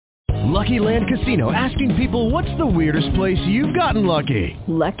Lucky Land Casino, asking people, what's the weirdest place you've gotten lucky?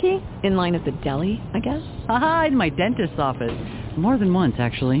 Lucky? In line at the deli, I guess? Aha, in my dentist's office. More than once,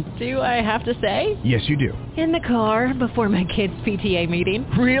 actually. Do I have to say? Yes, you do. In the car before my kids' PTA meeting.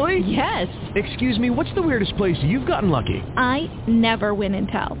 Really? Yes. Excuse me, what's the weirdest place you've gotten lucky? I never win and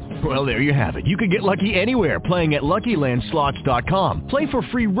tell. Well, there you have it. You can get lucky anywhere, playing at LuckyLandSlots.com. Play for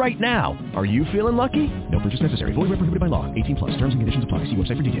free right now. Are you feeling lucky? No purchase necessary. Void where prohibited by law. 18+. Terms and conditions apply. See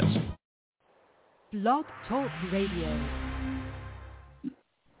website for details. Blog Talk Radio.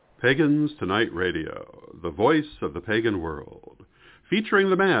 Pagans Tonight Radio, the voice of the pagan world, featuring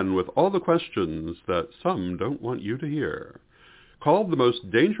the man with all the questions that some don't want you to hear. Called the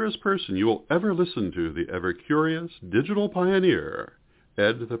most dangerous person you will ever listen to, the ever-curious digital pioneer,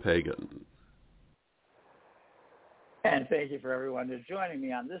 Ed the Pagan. And thank you for everyone who's joining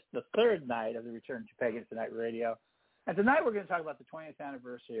me on this, the third night of the Return to Pagans Tonight Radio. And tonight we're going to talk about the 20th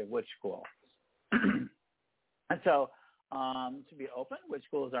anniversary of Witch School. And so, to be open, Witch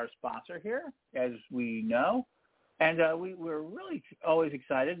School is our sponsor here, as we know. And we're really always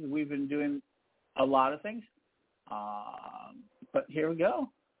excited. We've been doing a lot of things. But here we go.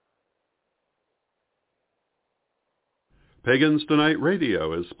 Pagans Tonight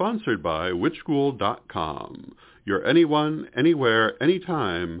Radio is sponsored by witchschool.com, your anyone, anywhere,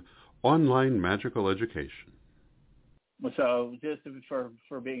 anytime online magical education. So just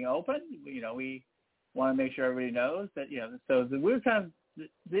for being open, we want to make sure everybody knows that, so we're kind of,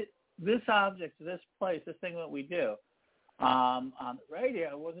 this object, this place, this thing that we do on the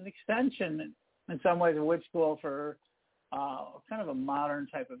radio was an extension in some ways of Witch School for kind of a modern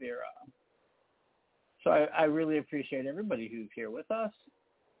type of era. So I really appreciate everybody who's here with us.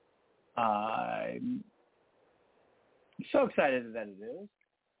 I'm so excited that it is.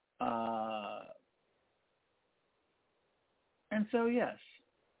 And so, yes,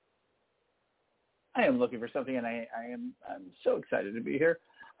 I am looking for something, and I'm so excited to be here.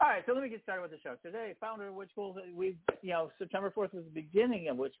 All right, so let me get started with the show. Today, founder of Witch School, September 4th was the beginning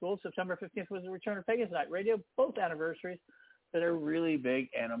of Witch School. September 15th was the return of Pagans Night Radio, both anniversaries that are really big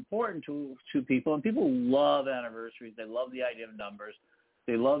and important to people. And people love anniversaries. They love the idea of numbers.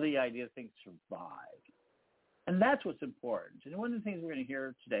 They love the idea of things survive. And that's what's important. And one of the things we're going to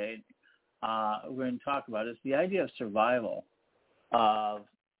hear today, we're going to talk about is the idea of survival, of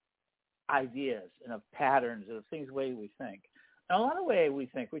ideas and of patterns and of things the way we think. And a lot of the way we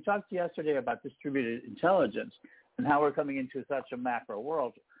think, we talked yesterday about distributed intelligence and how we're coming into such a macro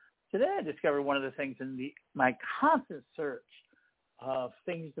world. Today I discovered one of the things in my constant search of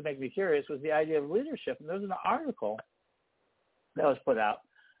things to make me curious was the idea of leadership. And there was an article that was put out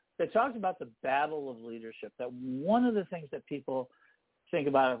that talks about the battle of leadership, that one of the things that people think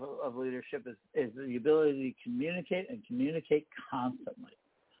about of leadership is the ability to communicate and communicate constantly.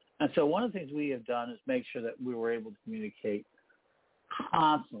 And so one of the things we have done is make sure that we were able to communicate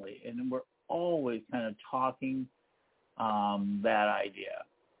constantly, and we're always kind of talking that idea.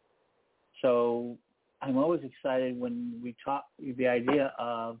 So I'm always excited when we talk the idea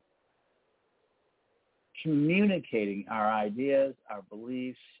of communicating our ideas, our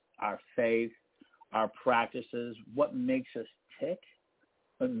beliefs, our faith, our practices, what makes us tick,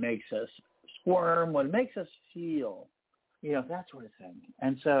 what makes us squirm, what makes us feel, that sort of thing.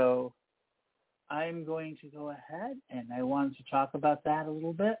 And so I'm going to go ahead, and I wanted to talk about that a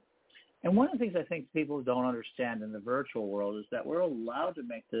little bit. And one of the things I think people don't understand in the virtual world is that we're allowed to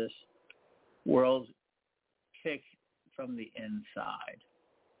make this world tick from the inside.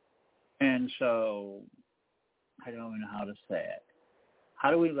 And so I don't even know how to say it. How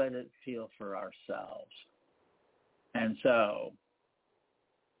do we let it feel for ourselves? And so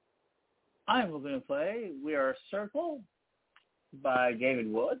I'm going to play We Are a Circle by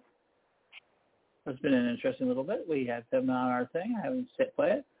David Wood. It's been an interesting little bit. We had them on our thing. I haven't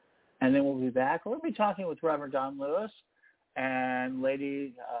play it. And then we'll be back. We'll be talking with Reverend Don Lewis and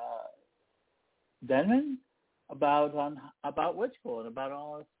Lady Denman about Witch School and about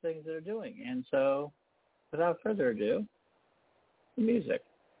all the things they're doing. And so, without further ado, the music.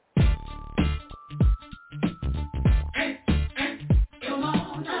 Come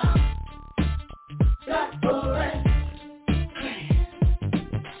on now. Black Forest.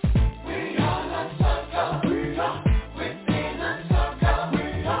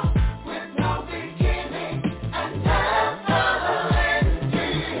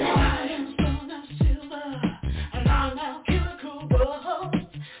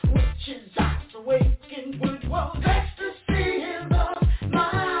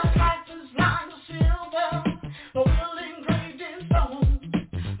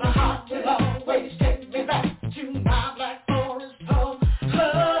 Always take me back.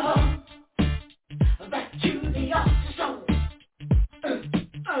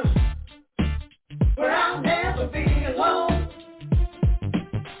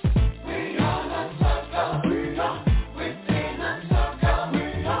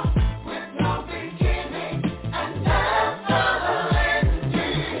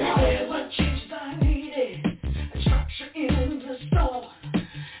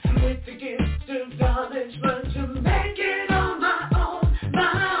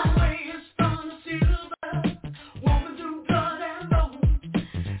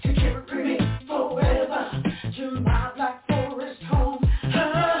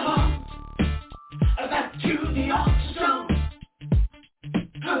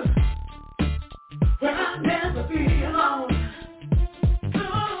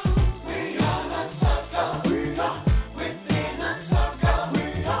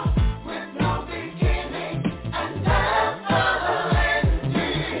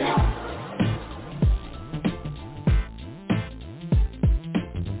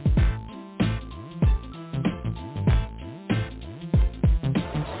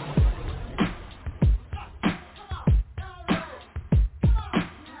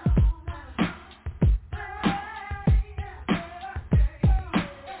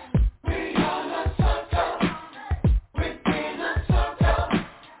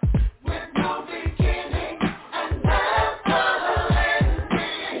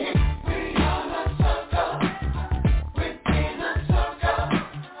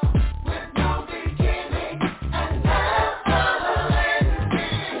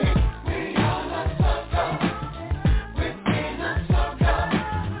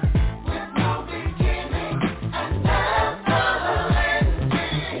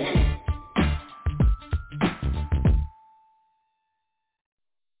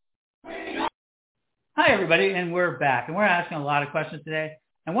 everybody, and we're back. And we're asking a lot of questions today.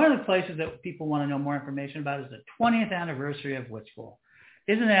 And one of the places that people want to know more information about is the 20th anniversary of Witch School.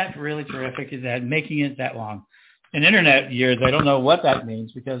 Isn't that really terrific? Is that making it that long? In internet years, I don't know what that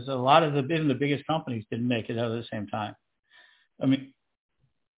means because a lot of even the biggest companies didn't make it out at the same time. I mean,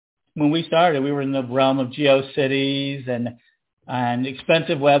 when we started, we were in the realm of GeoCities and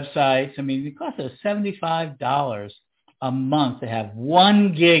expensive websites. I mean, it cost us $75 a month to have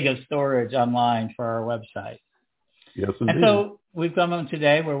 1 gig of storage online for our website. Yes, indeed. And so we've come on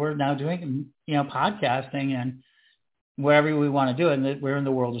today where we're now doing, podcasting and wherever we want to do it. And we're in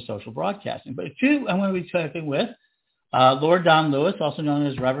the world of social broadcasting. But I'm going to be talking with Lord Don Lewis, also known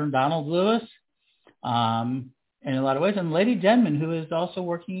as Reverend Donald Lewis, in a lot of ways, and Lady Denman, who is also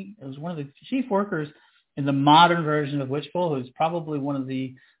working as one of the chief workers in the modern version of Witch School, who's probably one of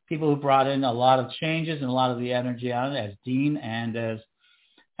the people who brought in a lot of changes and a lot of the energy on it as dean and as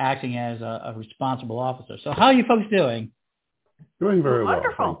acting as a responsible officer. So how are you folks doing? Doing very well.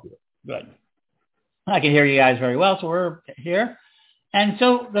 Wonderful. Good. I can hear you guys very well, so we're here. And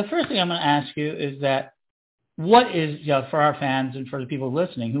so the first thing I'm going to ask you is that what is, for our fans and for the people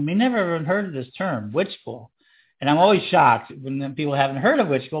listening who may never have heard of this term, Witch School, and I'm always shocked when people haven't heard of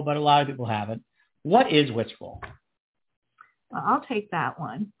Witch School, but a lot of people haven't. What is Witch School? I'll take that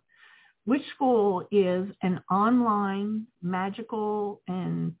one. Witch School is an online magical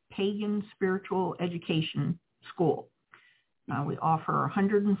and pagan spiritual education school. We offer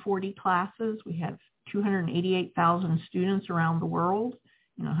 140 classes. We have 288,000 students around the world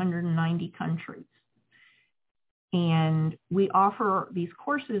in 190 countries. And we offer these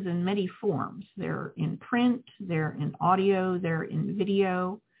courses in many forms. They're in print, they're in audio, they're in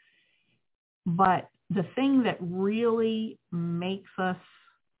video. But the thing that really makes us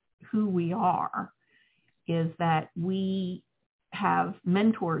who we are is that we have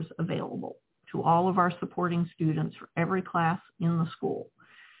mentors available to all of our supporting students for every class in the school.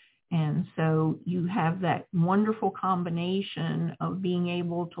 And so you have that wonderful combination of being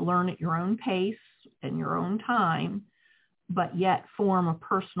able to learn at your own pace and your own time, but yet form a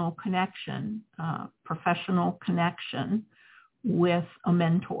personal connection, professional connection with a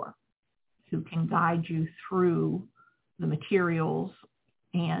mentor who can guide you through the materials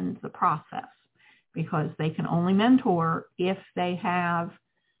and the process, because they can only mentor if they have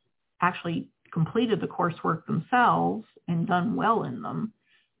actually completed the coursework themselves and done well in them,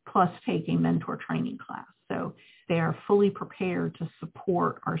 plus take a mentor training class. So they are fully prepared to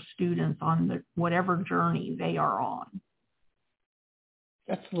support our students on whatever journey they are on.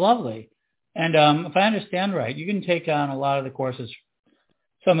 That's lovely. And if I understand right, you can take on a lot of the courses,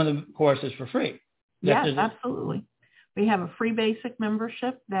 some of the courses for free. Yes, absolutely. We have a free basic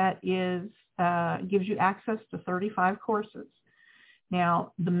membership that gives you access to 35 courses.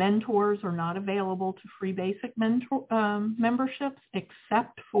 Now, the mentors are not available to free basic memberships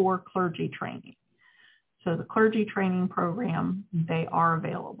except for clergy training. So the clergy training program, they are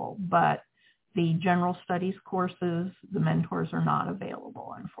available, but the general studies courses, the mentors are not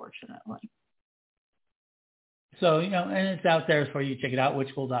available, unfortunately. So, and it's out there for you. Check it out,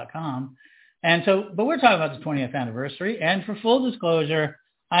 witchschool.com. And so, but we're talking about the 20th anniversary. And for full disclosure,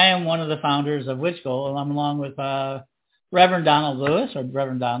 I am one of the founders of Witch School, and I'm along with Reverend Donald Lewis, or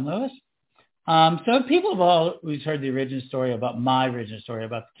Reverend Don Lewis. So people have always heard the origin story about my origin story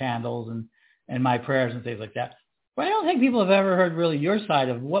about the candles and my prayers and things like that. But I don't think people have ever heard really your side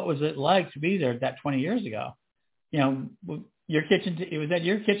of what was it like to be there that 20 years ago. Your kitchen, it was at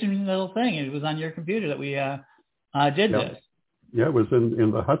your kitchen little thing. It was on your computer that we did this. Yeah, it was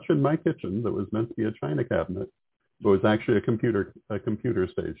in the hutch in my kitchen that was meant to be a china cabinet. It was actually a computer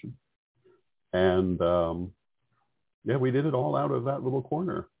station. And we did it all out of that little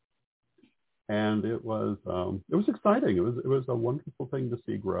corner. And it was exciting. It was a wonderful thing to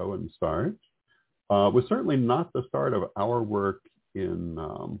see grow and start. It was certainly not the start of our work in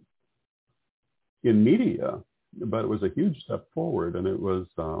media, but it was a huge step forward, and it was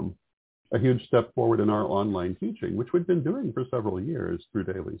a huge step forward in our online teaching, which we'd been doing for several years through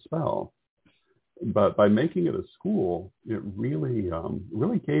Daily Spell. But by making it a school, it really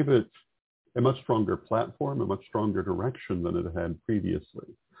gave it a much stronger platform, a much stronger direction than it had previously.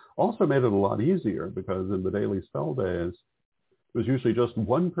 Also made it a lot easier because in the Daily Spell days, it was usually just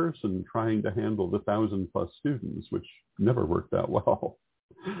one person trying to handle the 1,000+ students, which never worked out well.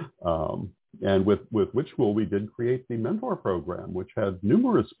 And with Witch School, we did create the mentor program, which had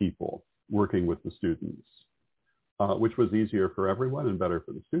numerous people working with the students, which was easier for everyone and better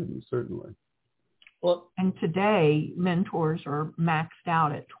for the students, certainly. Well, and today, mentors are maxed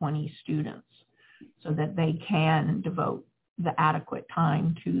out at 20 students so that they can devote the adequate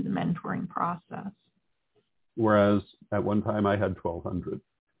time to the mentoring process. whereas at one time I had 1,200.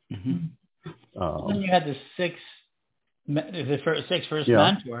 Then you had the six first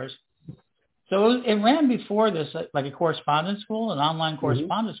mentors. So it ran before this, like a correspondence school, an online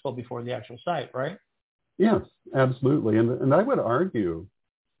correspondence school before the actual site, right? Yes, absolutely. And I would argue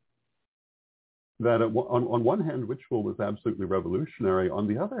that on one hand, Witch School was absolutely revolutionary. On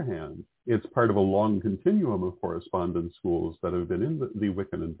the other hand, it's part of a long continuum of correspondence schools that have been in the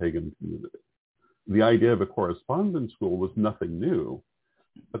Wiccan and pagan community. The idea of a correspondence school was nothing new,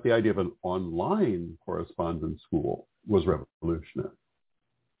 but the idea of an online correspondence school was revolutionary.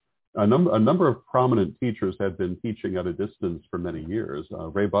 A number of prominent teachers had been teaching at a distance for many years,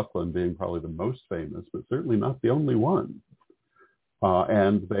 Ray Buckland being probably the most famous, but certainly not the only one.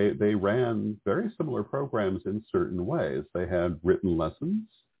 And they ran very similar programs in certain ways. They had written lessons,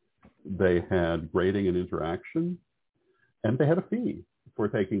 they had grading and interaction, and they had a fee for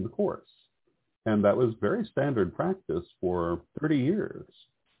taking the course. And that was very standard practice for 30 years.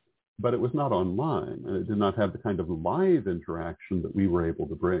 But it was not online, and it did not have the kind of live interaction that we were able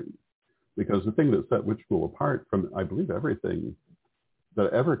to bring. Because the thing that set Witch School apart from, I believe, everything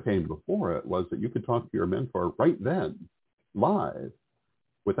that ever came before it was that you could talk to your mentor right then, live,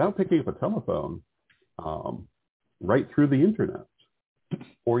 without picking up a telephone, right through the internet.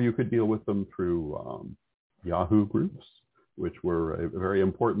 Or you could deal with them through Yahoo groups, which were a very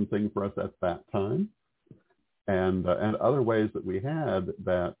important thing for us at that time, and other ways that we had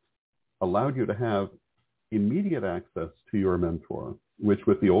that allowed you to have immediate access to your mentor, which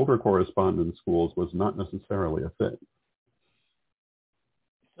with the older correspondence schools was not necessarily a thing.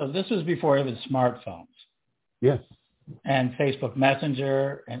 So this was before even smartphones. Yes. And Facebook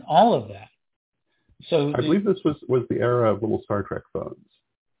Messenger and all of that. So I believe this was the era of little Star Trek phones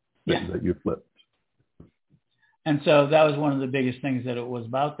that you flipped. And so that was one of the biggest things that it was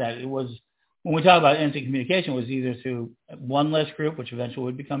about that. It was, when we talk about instant communication, it was either through one list group, which eventually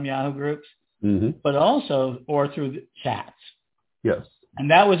would become Yahoo groups, but also, or through the chats. Yes. And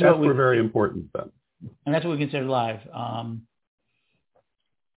that was Chats what were very important then. And that's what we consider live. And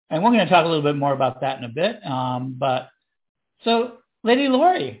we're going to talk a little bit more about that in a bit. But so, Lady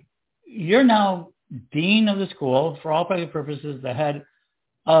Laurie, you're now dean of the school, for all practical purposes, the head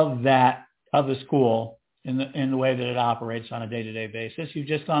of the school in the way that it operates on a day-to-day basis. You've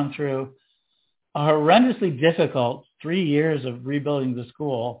just gone through a horrendously difficult 3 years of rebuilding the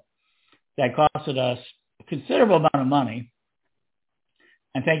school that costed us a considerable amount of money.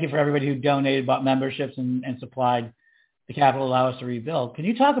 And thank you for everybody who donated, bought memberships, and supplied the capital to allow us to rebuild. Can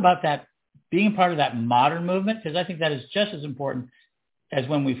you talk about that, being part of that modern movement? Because I think that is just as important as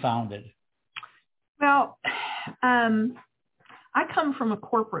when we founded. Well, I come from a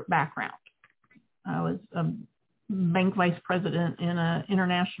corporate background. I was a bank vice president in an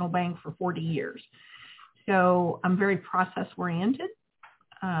international bank for 40 years. So I'm very process oriented.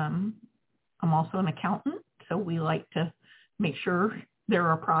 I'm also an accountant, so we like to make sure there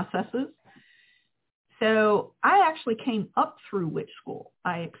are processes. So I actually came up through Witch School.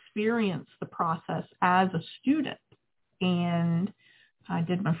 I experienced the process as a student, and I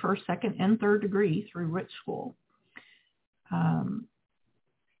did my first, second, and third degree through Witch School.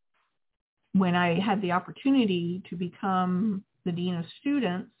 When I had the opportunity to become the Dean of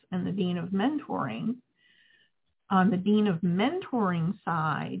Students and the Dean of Mentoring, on the Dean of Mentoring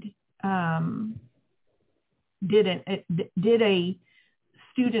side, did a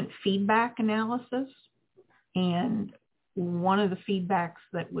student feedback analysis, and one of the feedbacks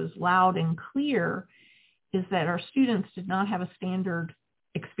that was loud and clear is that our students did not have a standard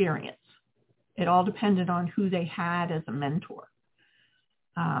experience. It all depended on who they had as a mentor.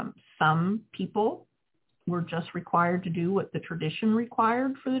 Some people were just required to do what the tradition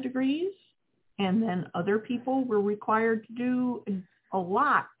required for the degrees, and then other people were required to do a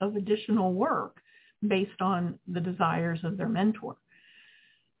lot of additional work based on the desires of their mentor.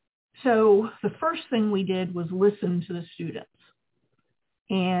 So the first thing we did was listen to the students,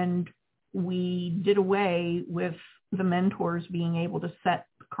 and we did away with the mentors being able to set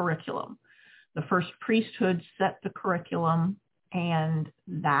the curriculum. The first priesthood set the curriculum, and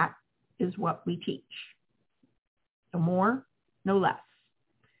that is what we teach. No more, no less.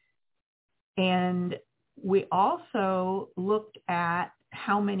 And we also looked at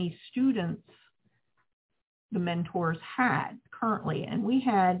how many students the mentors had currently, and we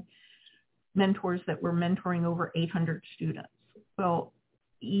had mentors that were mentoring over 800 students. Well,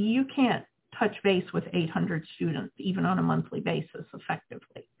 you can't touch base with 800 students, even on a monthly basis,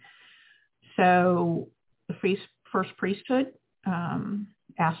 effectively. So the first priesthood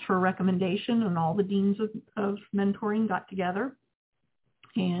asked for a recommendation, and all the deans of mentoring got together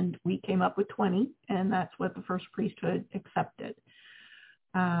And we came up with 20, and that's what the First Priesthood accepted.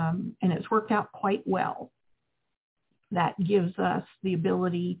 And it's worked out quite well. That gives us the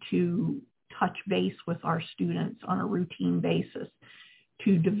ability to touch base with our students on a routine basis,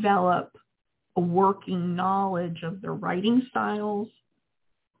 to develop a working knowledge of their writing styles,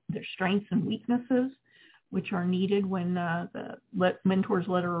 their strengths and weaknesses, which are needed when the mentor's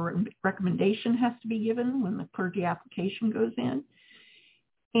letter of recommendation has to be given, when the clergy application goes in.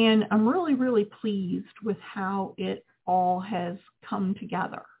 And I'm really, really pleased with how it all has come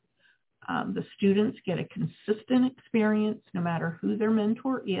together. The students get a consistent experience no matter who their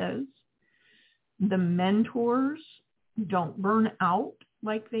mentor is. The mentors don't burn out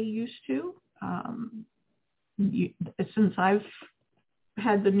like they used to. Since I've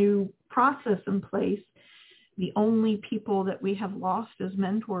had the new process in place, the only people that we have lost as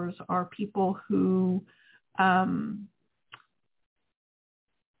mentors are people who,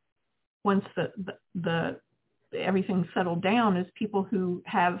 once the everything settled down, is people who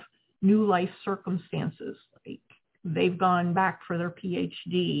have new life circumstances, like they've gone back for their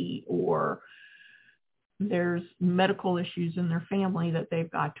PhD, or there's medical issues in their family that they've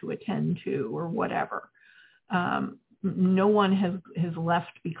got to attend to, or whatever. No one has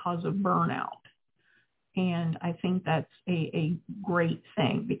left because of burnout. And I think that's a great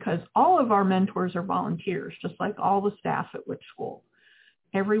thing, because all of our mentors are volunteers, just like all the staff at Witch School.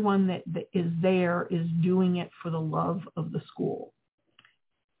 Everyone that is there is doing it for the love of the school.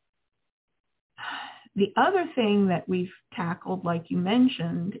 The other thing that we've tackled, like you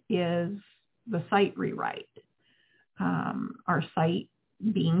mentioned, is the site rewrite. Our site,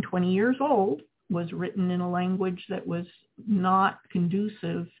 being 20 years old, was written in a language that was not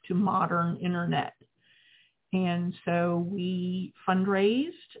conducive to modern internet. And so we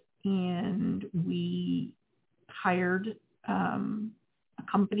fundraised and we hired a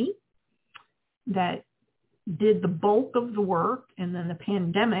company that did the bulk of the work, and then the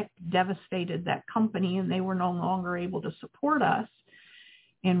pandemic devastated that company and they were no longer able to support us.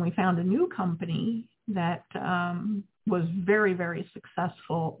 And we found a new company that was very, very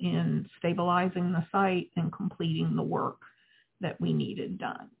successful in stabilizing the site and completing the work that we needed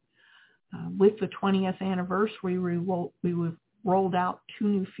done. With the 20th anniversary, we rolled out 2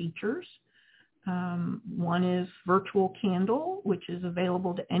 new features. One is Virtual Candle, which is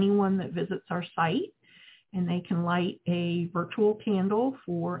available to anyone that visits our site, and they can light a virtual candle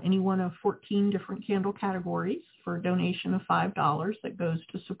for any one of 14 different candle categories for a donation of $5 that goes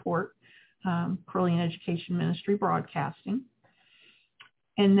to support Carillion Education Ministry Broadcasting.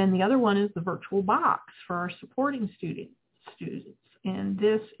 And then the other one is the virtual box for our supporting students. And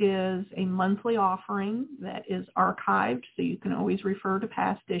this is a monthly offering that is archived, so you can always refer to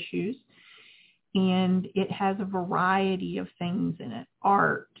past issues. And it has a variety of things in it: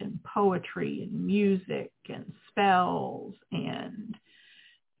 art and poetry and music and spells and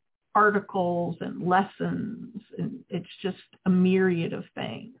articles and lessons. And it's just a myriad of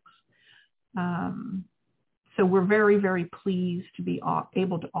things. So we're very, very pleased to be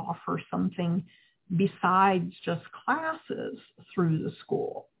able to offer something besides just classes through the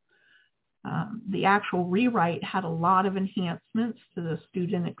school. The actual rewrite had a lot of enhancements to the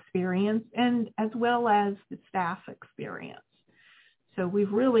student experience and as well as the staff experience. So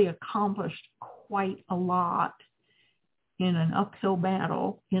we've really accomplished quite a lot in an uphill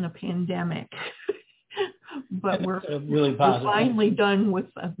battle in a pandemic. But we're finally done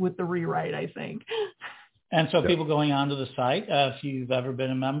with the rewrite, I think. And so people going onto the site, if you've ever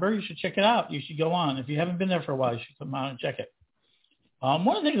been a member, you should check it out. You should go on. If you haven't been there for a while, you should come on and check it.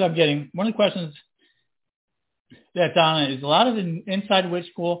 One of the things I'm getting, one of the questions that Donna is a lot of inside Witch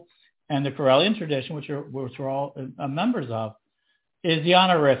School and the Carillion tradition, which we're all members of, is the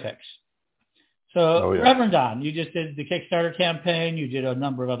honorifics. So Reverend Don, you just did the Kickstarter campaign. You did a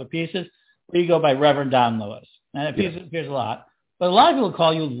number of other pieces. You go by Reverend Don Lewis. And it appears a lot. But a lot of people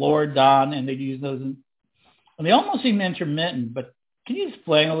call you Lord Don, and they use those. And they almost seem intermittent. But can you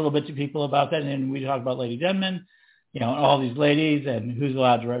explain a little bit to people about that? And then we talk about Lady Denman, and all these ladies and who's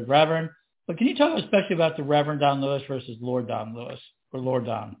allowed to write Reverend. But can you talk especially about the Reverend Don Lewis versus Lord Don Lewis, or Lord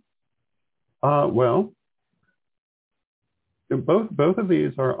Don? Well, both of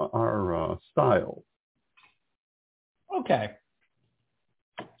these are styles. Okay.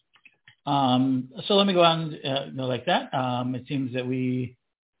 So let me go on like that. It seems that we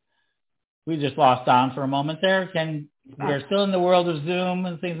just lost Don for a moment there. We're still in the world of Zoom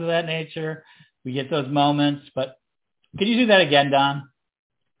and things of that nature. We get those moments, but can you do that again, Don?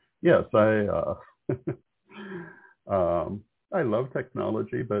 Yes, I love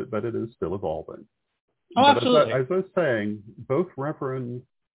technology, but it is still evolving. Oh, absolutely. As I was saying, both Reverend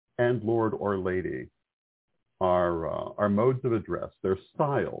and Lord or Lady are modes of address. They're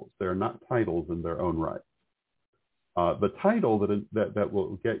styles. They're not titles in their own right. The title that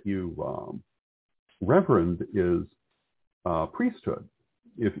will get you Reverend is priesthood.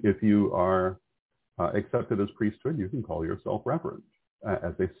 If you are accepted as priesthood, you can call yourself Reverend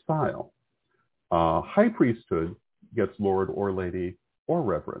as a style. High priesthood gets Lord or Lady or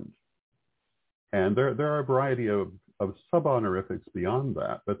Reverend. And there are a variety of sub-honorifics beyond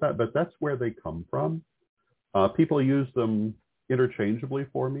that, but that's where they come from. People use them interchangeably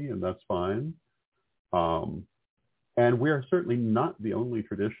for me, and that's fine. And we are certainly not the only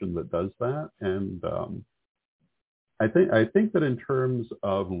tradition that does that. And I think that in terms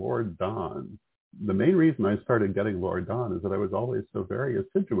of Lord Don, the main reason I started getting Lord Don is that I was always so very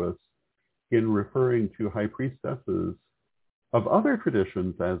assiduous in referring to high priestesses of other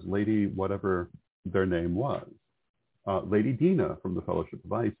traditions as Lady whatever their name was. Lady Dina from the Fellowship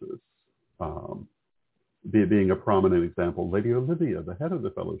of Isis, being a prominent example. Lady Olivia, the head of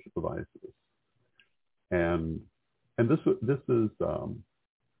the Fellowship of Isis. And this is,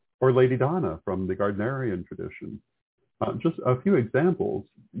 or Lady Donna from the Gardnerian tradition. Just a few examples,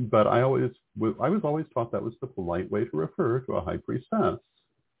 but I was always taught that was the polite way to refer to a high priestess.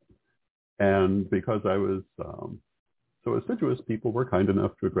 And because I was so assiduous, people were kind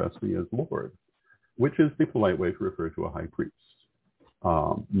enough to address me as Lord, which is the polite way to refer to a high priest,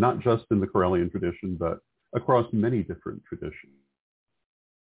 not just in the Correllian tradition, but across many different traditions.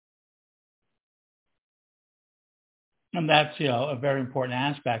 And that's, a very important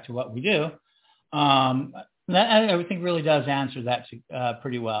aspect to what we do. That I think really does answer that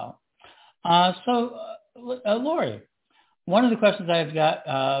pretty well. Laurie, one of the questions I've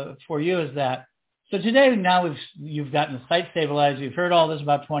got for you is that, so today now you've gotten the site stabilized, you've heard all this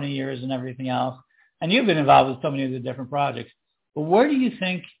about 20 years and everything else, and you've been involved with so many of the different projects. But where do you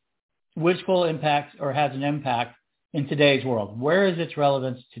think Witchful impacts or has an impact in today's world? Where is its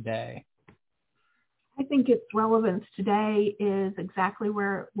relevance today? I think its relevance today is exactly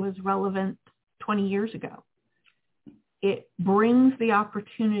where it was relevant 20 years ago. It brings the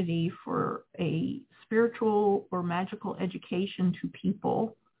opportunity for a spiritual or magical education to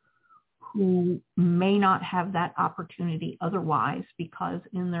people who may not have that opportunity otherwise because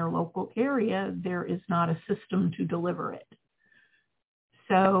in their local area, there is not a system to deliver it.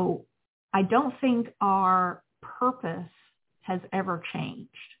 So I don't think our purpose has ever changed.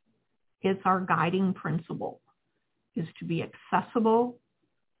 It's our guiding principle is to be accessible,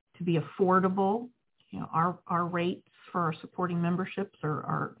 to be affordable. Our rates for our supporting memberships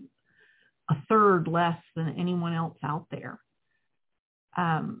are a third less than anyone else out there.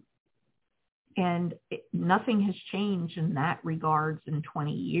 And nothing has changed in that regards in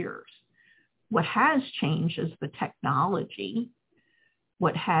 20 years. What has changed is the technology.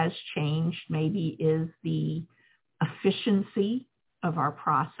 What has changed maybe is the efficiency of our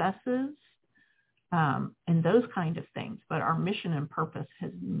processes and those kind of things. But our mission and purpose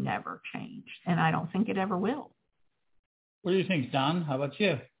has never changed, and I don't think it ever will. What do you think, Don? How about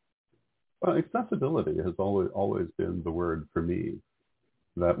you? Well, accessibility has always been the word for me,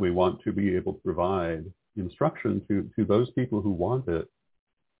 that we want to be able to provide instruction to those people who want it,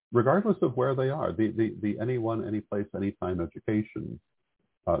 regardless of where they are, the anyone, any place, anytime education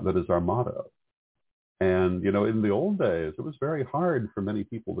that is our motto. And, in the old days, it was very hard for many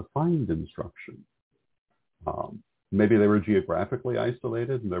people to find instruction. Maybe they were geographically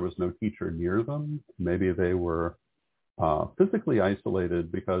isolated and there was no teacher near them. Maybe they were physically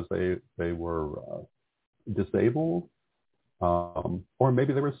isolated because they were disabled. Or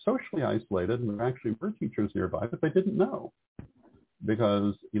maybe they were socially isolated and there actually were teachers nearby, but they didn't know.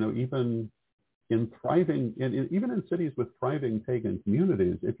 Because, even in cities with thriving pagan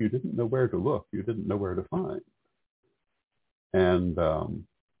communities, if you didn't know where to look, you didn't know where to find. And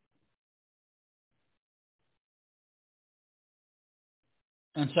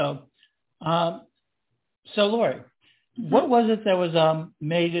so Laurie, what was it that was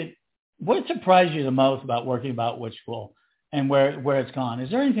what surprised you the most about working about Witchful and where it's gone? Is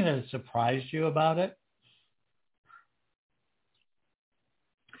there anything that surprised you about it?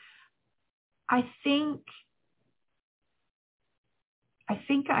 I think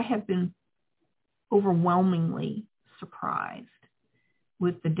I have been overwhelmingly surprised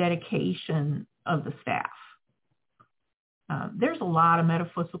with the dedication of the staff. There's a lot of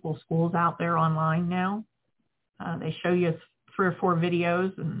metaphysical schools out there online now. They show you 3 or 4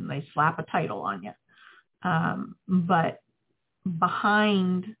 videos and they slap a title on you. But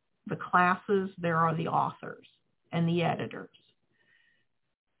behind the classes, there are the authors and the editors.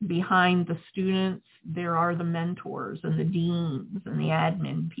 behind the students, there are the mentors and the deans and the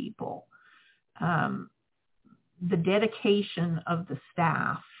admin people. The dedication of the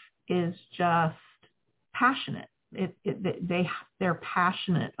staff is just passionate. They're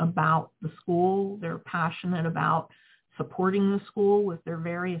passionate about the school. They're passionate about supporting the school with their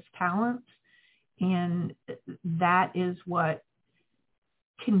various talents. And that is what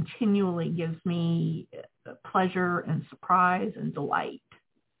continually gives me pleasure and surprise and delight.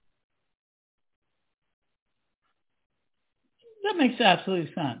 That makes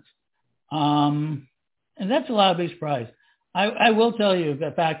absolute sense. And that's a lot of big surprise. I will tell you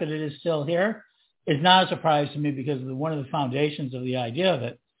the fact that it is still here is not a surprise to me, because one of the foundations of the idea of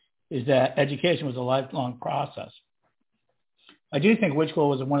it is that education was a lifelong process. I do think Witch School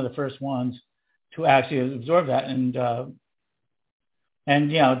was one of the first ones to actually absorb that. And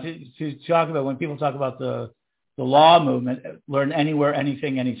you know, to talk about, when people talk about the law movement, learn anywhere,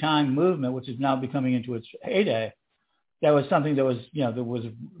 anything, anytime movement, which is now becoming into its heyday, that was something that was, you know, that was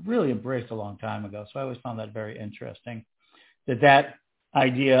really embraced a long time ago. So I always found that very interesting, that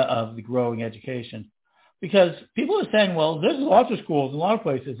idea of the growing education, because people are saying, well, there's lots of schools in a lot of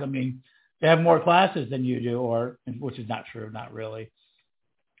places. I mean, they have more classes than you do, which is not true, not really.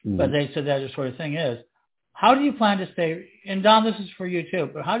 Mm-hmm. But they said that sort of thing is, how do you plan to stay, and Don, this is for you too,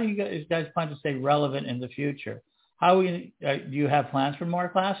 but how do you guys plan to stay relevant in the future? Do you have plans for more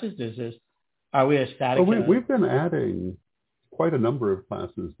classes? Are we a static? Well, we've been adding quite a number of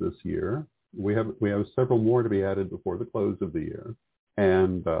classes this year. We have several more to be added before the close of the year.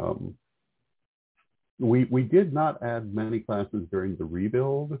 And we did not add many classes during the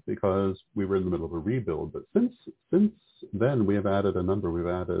rebuild because we were in the middle of a rebuild. But since then, we have added a number. We've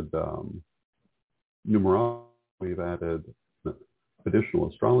added numerology. We've added additional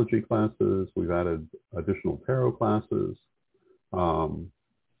astrology classes. We've added additional tarot classes.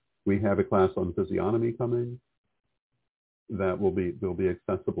 We have a class on physiognomy coming that will be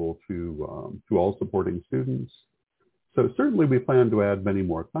accessible to all supporting students. So certainly we plan to add many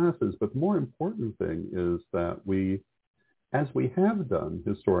more classes, but the more important thing is that we, as we have done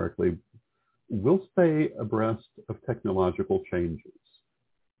historically, will stay abreast of technological changes.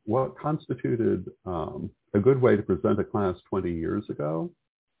 What constituted a good way to present a class 20 years ago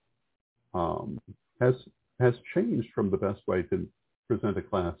has changed from the best way to present a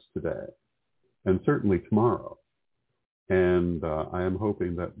class today, and certainly tomorrow. And I am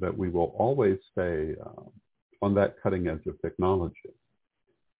hoping that we will always stay on that cutting edge of technology.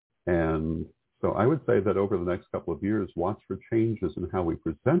 And so I would say that over the next couple of years, watch for changes in how we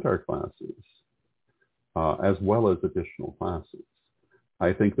present our classes, as well as additional classes.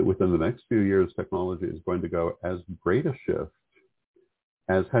 I think that within the next few years, technology is going to go as great a shift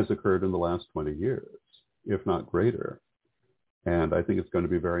as has occurred in the last 20 years, if not greater. And I think it's going to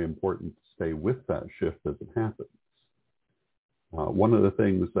be very important to stay with that shift as it happens. One of the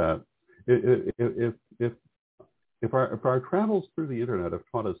things that, if our travels through the internet have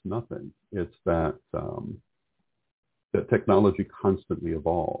taught us nothing, it's that that technology constantly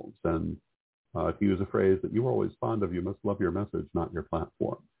evolves. And to use a phrase that you were always fond of, you must love your message, not your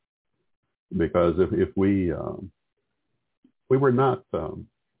platform. Because if we were not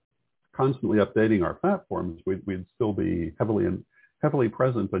constantly updating our platforms, we'd still be heavily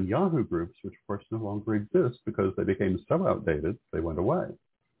present in Yahoo groups, which of course no longer exist because they became so outdated, they went away.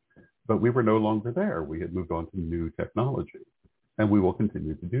 But we were no longer there. We had moved on to new technology, and we will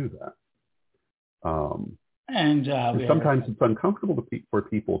continue to do that. And sometimes it's uncomfortable for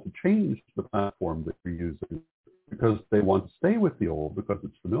people to change the platform that they're using because they want to stay with the old because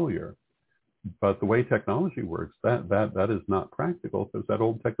it's familiar. But the way technology works, that is not practical because that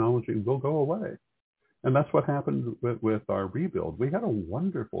old technology will go away. And that's what happened with our rebuild. We had a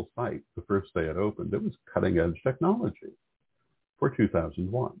wonderful site the first day it opened. It was cutting-edge technology for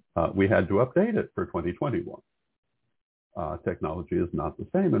 2001. We had to update it for 2021. Technology is not the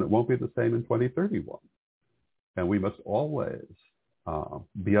same, and it won't be the same in 2031. And we must always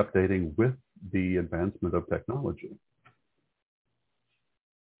be updating with the advancement of technology.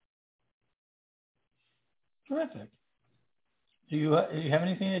 Terrific. Do you have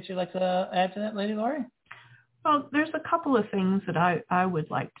anything that you'd like to add to that, Lady Laurie? Well, there's a couple of things that I would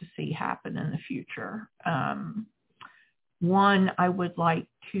like to see happen in the future. One, I would like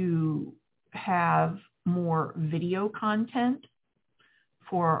to have more video content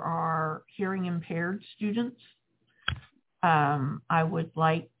for our hearing impaired students. I would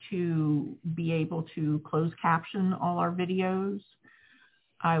like to be able to close caption all our videos.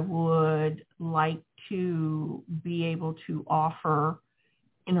 I would like to be able to offer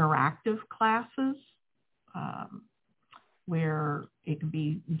interactive classes where it could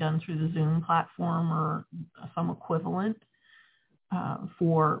be done through the Zoom platform or some equivalent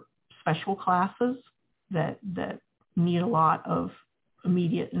for special classes that need a lot of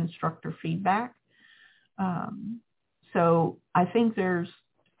immediate instructor feedback. So I think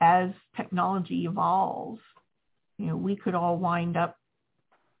as technology evolves, we could all wind up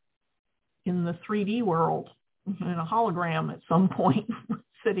in the 3D world in a hologram at some point,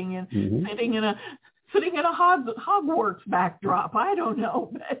 sitting in a Hogwarts backdrop. I don't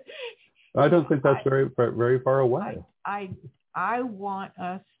know, but I don't think that's very very far away. I want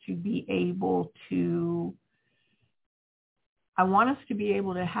us to be able to. I want us to be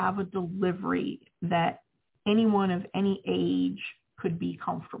able to have a delivery that anyone of any age could be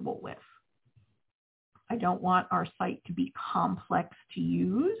comfortable with. I don't want our site to be complex to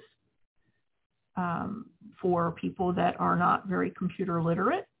use for people that are not very computer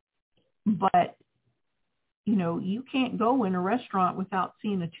literate. But, you can't go in a restaurant without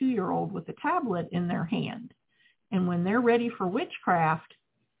seeing a 2-year-old with a tablet in their hand. And when they're ready for witchcraft,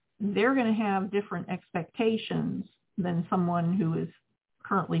 they're going to have different expectations than someone who is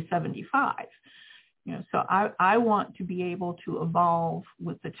currently 75. So I want to be able to evolve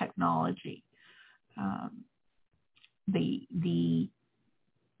with the technology. The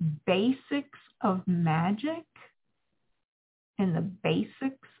basics of magic and the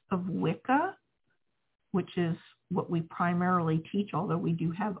basics of Wicca, which is what we primarily teach, although we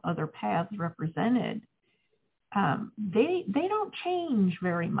do have other paths represented, they don't change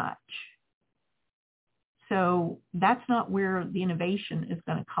very much. So that's not where the innovation is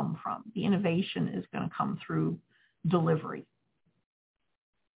going to come from. The innovation is going to come through delivery.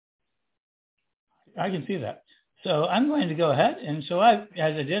 I can see that. So I'm going to go ahead. And so I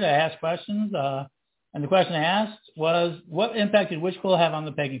asked questions. And the question I asked was, what impact did Witch School have on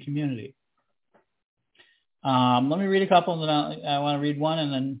the pagan community? Let me read a couple, and then I want to read one,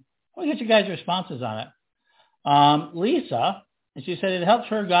 and then we'll get you guys' responses on it. Lisa, and she said it helped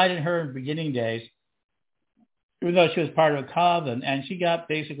her, guided her in beginning days, even though she was part of a coven, and she got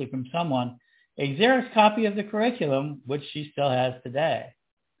basically from someone a Xerox copy of the curriculum, which she still has today.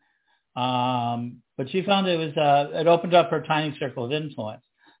 But she found it opened up her tiny circle of influence.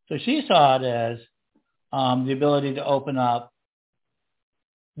 So she saw it as the ability to open up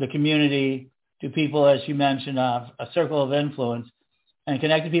the community to people, as you mentioned, a circle of influence, and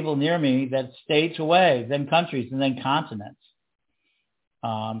connect to people near me that states away, then countries, and then continents.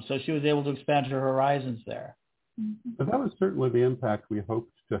 So she was able to expand her horizons there. And that was certainly the impact we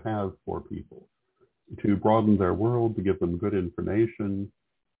hoped to have for people, to broaden their world, to give them good information,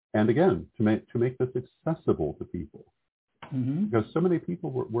 and again, to make this accessible to people. Mm-hmm. Because so many people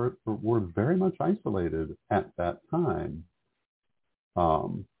were very much isolated at that time.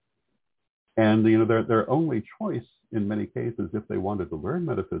 And their only choice in many cases, if they wanted to learn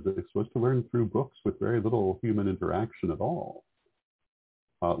metaphysics, was to learn through books with very little human interaction at all.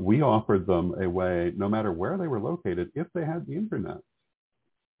 We offered them a way, no matter where they were located, if they had the internet,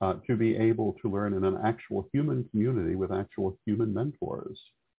 to be able to learn in an actual human community with actual human mentors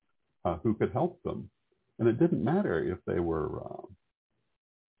who could help them. And it didn't matter if they were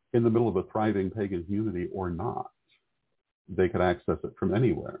in the middle of a thriving pagan community or not. They could access it from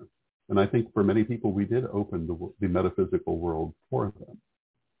anywhere. And I think for many people, we did open the metaphysical world for them.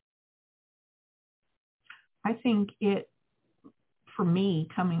 I think for me,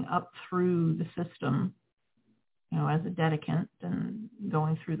 coming up through the system, as a dedicant and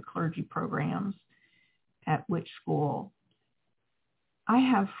going through the clergy programs at Witch School, I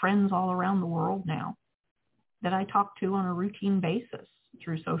have friends all around the world now that I talk to on a routine basis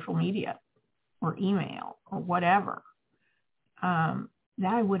through social media or email or whatever,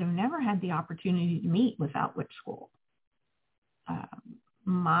 that I would have never had the opportunity to meet without Witch School.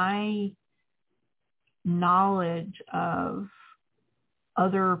 My knowledge of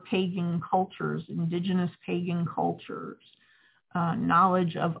other pagan cultures, indigenous pagan cultures,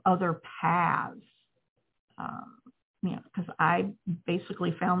 knowledge of other paths, because I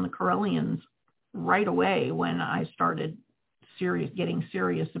basically found the Corellians right away when I started getting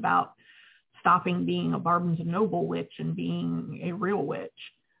serious about stopping being a Barbans of Noble witch and being a real witch.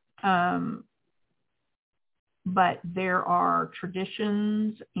 But there are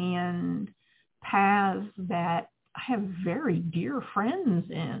traditions and paths that I have very dear friends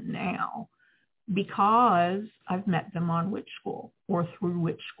in now because I've met them on Witch School or through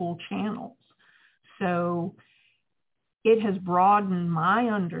Witch School channels. So it has broadened my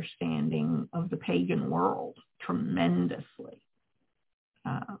understanding of the pagan world tremendously,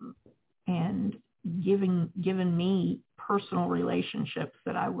 and given me personal relationships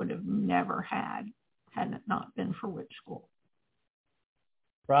that I would have never had it not been for Witch School.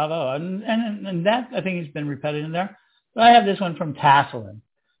 Bravo. And that, I think, has been repeated in there. But I have this one from Tasselin.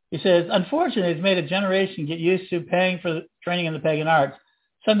 He says, unfortunately, it's made a generation get used to paying for the training in the pagan arts,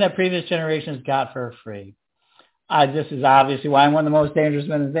 something that previous generations got for free. This is obviously why I'm one of the most dangerous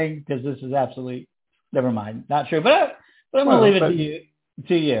men in the thing, because this is absolutely, never mind, not true. But I'm going to leave it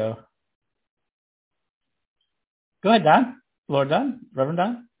to you. Go ahead, Don. Lord Don, Reverend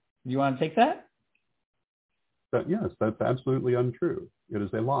Don. Do you want to take that? Yes, that's absolutely untrue. It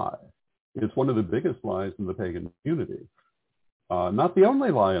is a lie. It's one of the biggest lies in the pagan community. Not the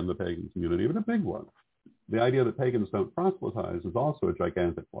only lie in the pagan community, but a big one. The idea that pagans don't proselytize is also a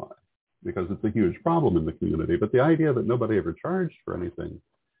gigantic lie, because it's a huge problem in the community. But the idea that nobody ever charged for anything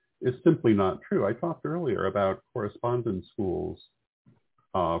is simply not true. I talked earlier about correspondence schools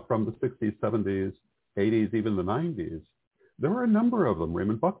from the 60s, 70s, 80s, even the 90s. There were a number of them.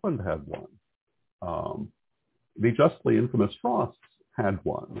 Raymond Buckland had one. The justly infamous Frosts had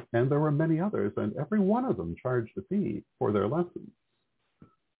one, and there were many others, and every one of them charged a fee for their lessons.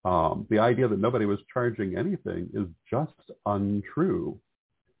 The idea that nobody was charging anything is just untrue.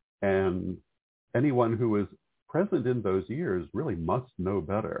 And anyone who was present in those years really must know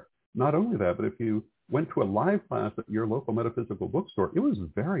better. Not only that, but if you went to a live class at your local metaphysical bookstore, it was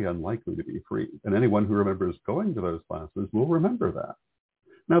very unlikely to be free. And anyone who remembers going to those classes will remember that.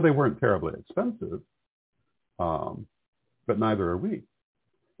 Now, they weren't terribly expensive, but neither are we.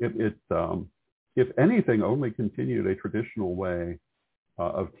 It if anything, only continued a traditional way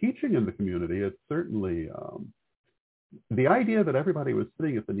of teaching in the community. It's certainly the idea that everybody was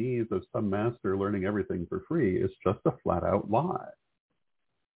sitting at the knees of some master learning everything for free is just a flat-out lie.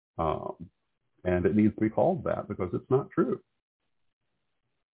 And it needs to be called that because it's not true.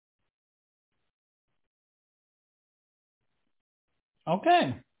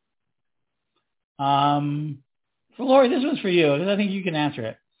 Okay. For Laurie, this one's for you, because I think you can answer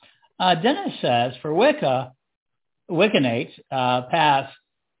it. Dennis says, for Wiccanate past,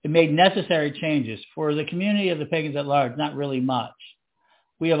 it made necessary changes. For the community of the pagans at large, not really much.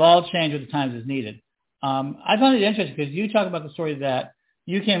 We have all changed with the times as needed. I found it interesting because you talk about the story that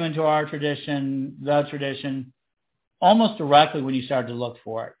you came into our tradition, the tradition, almost directly when you started to look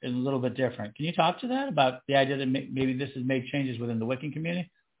for it, and a little bit different. Can you talk to that about the idea that maybe this has made changes within the Wiccan community,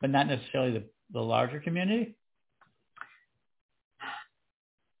 but not necessarily the larger community?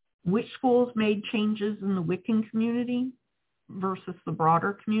 Which schools made changes in the Wiccan community versus the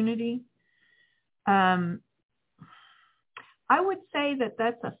broader community? I would say that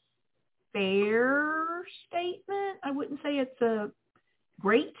that's a fair statement. I wouldn't say it's a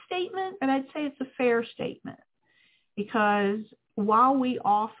great statement, but I'd say it's a fair statement. Because while we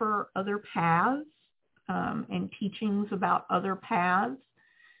offer other paths and teachings about other paths,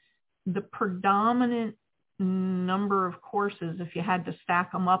 the predominant number of courses, if you had to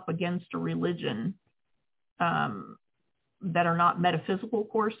stack them up against a religion that are not metaphysical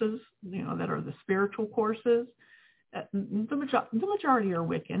courses, that are the spiritual courses, the majority are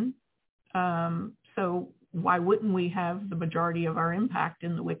Wiccan. So why wouldn't we have the majority of our impact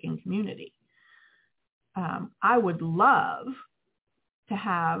in the Wiccan community? I would love to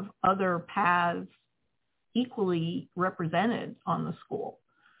have other paths equally represented on the school.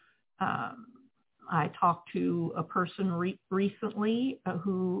 I talked to a person recently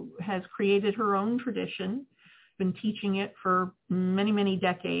who has created her own tradition, been teaching it for many, many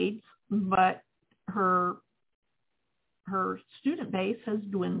decades, but her student base has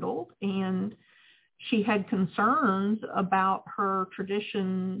dwindled, and she had concerns about her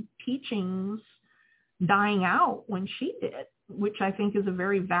tradition teachings dying out when she did, which I think is a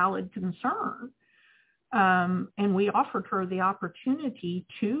very valid concern. And we offered her the opportunity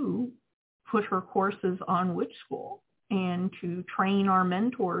to put her courses on Witch School and to train our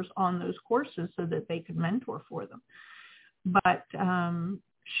mentors on those courses so that they could mentor for them. But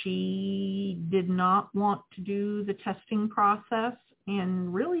she did not want to do the testing process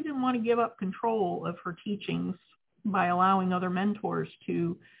and really didn't want to give up control of her teachings by allowing other mentors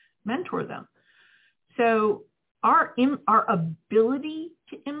to mentor them. So our ability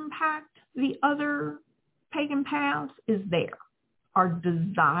to impact the other pagan paths is there. Our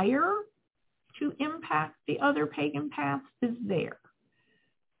desire to impact the other pagan paths is there.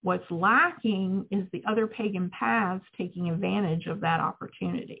 What's lacking is the other pagan paths taking advantage of that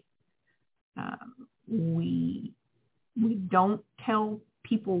opportunity. We don't tell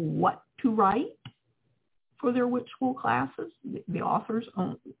people what to write for their Witch School classes. The authors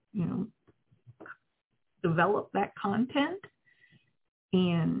develop that content,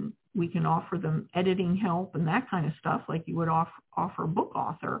 and we can offer them editing help and that kind of stuff like you would offer a book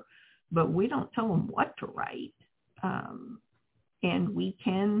author, but we don't tell them what to write. and we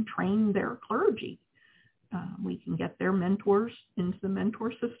can train their clergy. We can get their mentors into the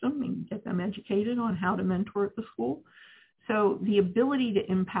mentor system and get them educated on how to mentor at the school. So the ability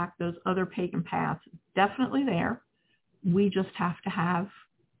to impact those other pagan paths is definitely there. We just have to have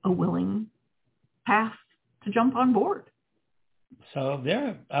a willing path to jump on board. So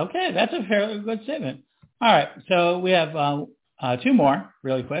there, okay, that's a fairly good statement. All right, so we have two more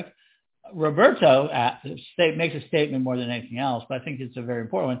really quick. Roberto makes a statement more than anything else, but I think it's a very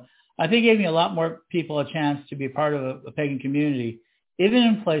important one. I think giving a lot more people a chance to be part of a pagan community, even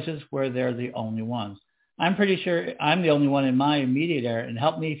in places where they're the only ones. I'm pretty sure I'm the only one in my immediate area, and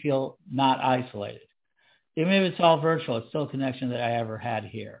helped me feel not isolated. Even if it's all virtual, it's still a connection that I ever had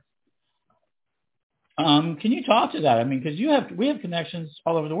here. Can you talk to that? I mean, because we have connections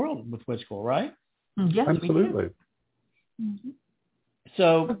all over the world with Witch School, right? Yes, absolutely. Mm-hmm.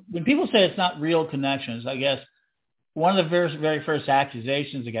 So when people say it's not real connections, I guess one of the very first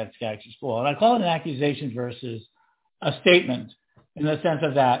accusations against Galaxy School, and I call it an accusation versus a statement, in the sense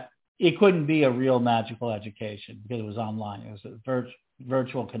of that it couldn't be a real magical education because it was online. It was a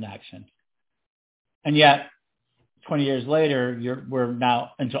virtual connection. And yet, 20 years later, we're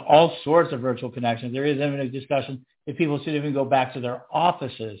now into all sorts of virtual connections. There is even a discussion if people should even go back to their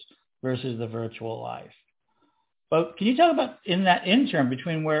offices versus the virtual life. But can you talk about in that interim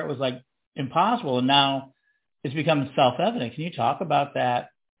between where it was like impossible and now it's become self-evident? Can you talk about that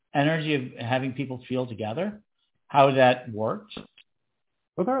energy of having people feel together, how that worked?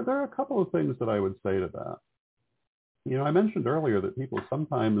 Well, there are a couple of things that I would say to that. You know, I mentioned earlier that people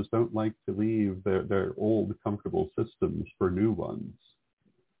sometimes don't like to leave their old comfortable systems for new ones,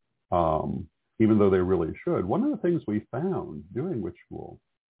 even though they really should. One of the things we found doing Witch School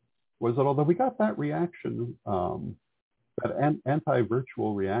was that although we got that reaction, that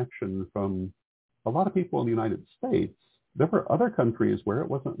anti-virtual reaction from a lot of people in the United States, there were other countries where it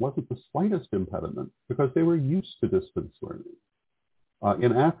wasn't the slightest impediment because they were used to distance learning.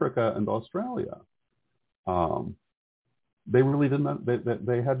 In Africa and Australia, they really didn't.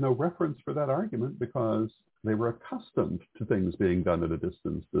 They had no reference for that argument because they were accustomed to things being done at a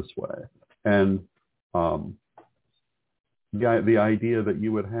distance this way, and the idea that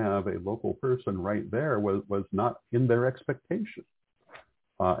you would have a local person right there was not in their expectation,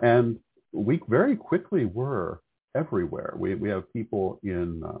 and we very quickly were everywhere. We have people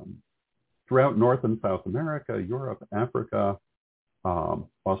in throughout North and South America, Europe, Africa,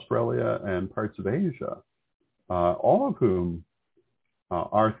 Australia, and parts of Asia, all of whom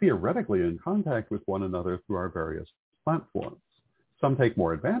are theoretically in contact with one another through our various platforms. Some take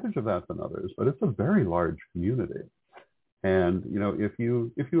more advantage of that than others, but it's a very large community. And you know, if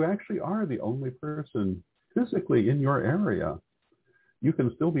you actually are the only person physically in your area, you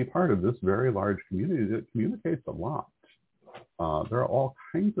can still be part of this very large community that communicates a lot. There are all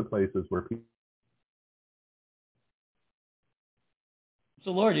kinds of places where people.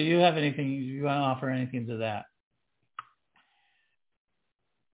 So, Laura, do you have anything you want to offer? Anything to that?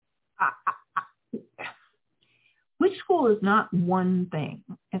 Witch School is not one thing.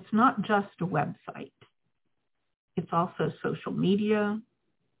 It's not just a website. It's also social media.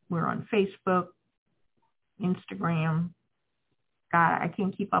 We're on Facebook, Instagram. God, I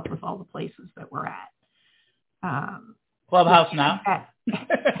can't keep up with all the places that we're at. Clubhouse now.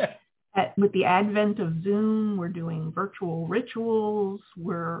 With the advent of Zoom, we're doing virtual rituals.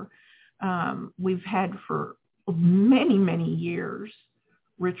 We've had for many, many years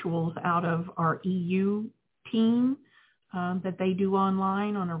rituals out of our EU team that they do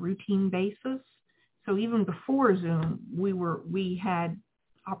online on a routine basis. So even before Zoom, we had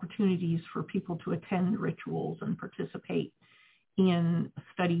opportunities for people to attend rituals and participate in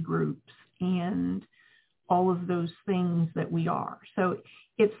study groups and all of those things that we are. So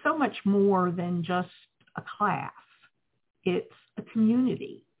it's so much more than just a class. It's a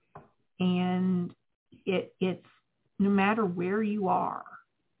community. And it's no matter where you are.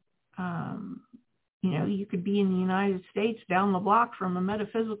 You could be in the United States down the block from a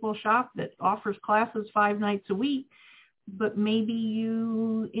metaphysical shop that offers classes 5 nights a week, but maybe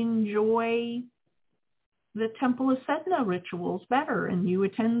you enjoy the Temple of Setna rituals better and you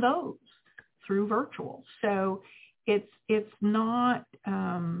attend those through virtual. So it's not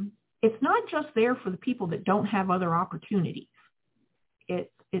just there for the people that don't have other opportunities.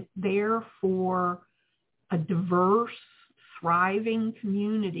 It's there for a diverse, thriving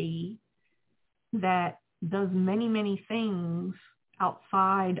community that does many, many things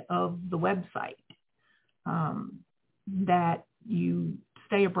outside of the website that you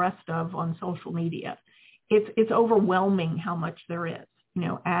stay abreast of on social media. It's overwhelming how much there is.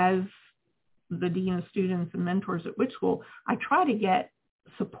 As the dean of students and mentors at Witch School, I try to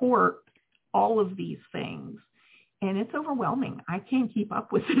support all of these things. And it's overwhelming. I can't keep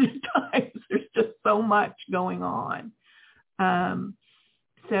up with it at times. There's just so much going on.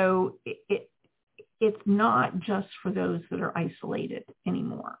 So it's not just for those that are isolated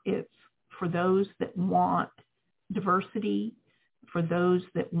anymore. It's for those that want diversity, for those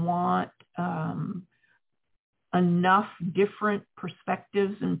that want enough different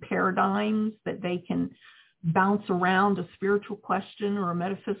perspectives and paradigms that they can bounce around a spiritual question or a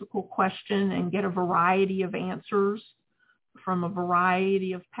metaphysical question and get a variety of answers from a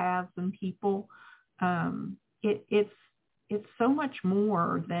variety of paths and people. It's so much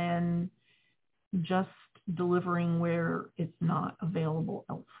more than just delivering where it's not available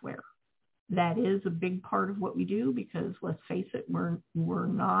elsewhere. That is a big part of what we do because, let's face it, we're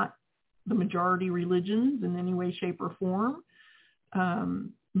not the majority religions in any way, shape, or form.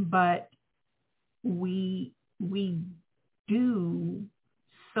 But we do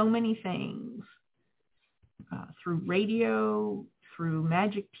so many things through radio, through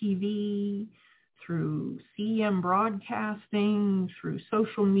Magic TV, through CEM broadcasting, through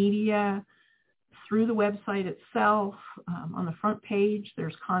social media, through the website itself. On the front page,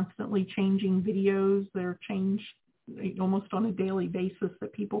 there's constantly changing videos that are changed almost on a daily basis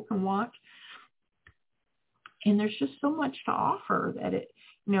that people can watch. And there's just so much to offer that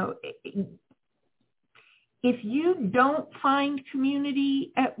if you don't find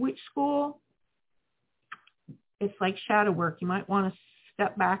community at Witch School, it's like shadow work. You might want to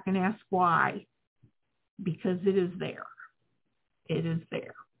step back and ask why, because it is there. It is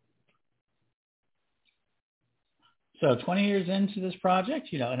there. So 20 years into this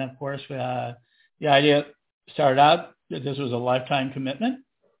project, and of course, the idea started out that this was a lifetime commitment,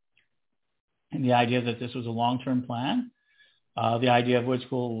 and the idea that this was a long-term plan. The idea of Witch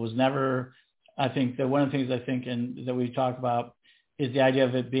School was never, I think that one of the things and that we talk about is the idea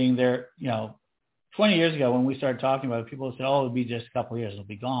of it being there, 20 years ago when we started talking about it, people said, oh, it'll be just a couple of years, it'll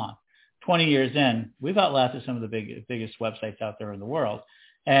be gone. 20 years in, we've outlasted some of the biggest websites out there in the world.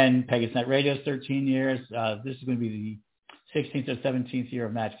 And Pagans Radio is 13 years. This is going to be the 16th or 17th year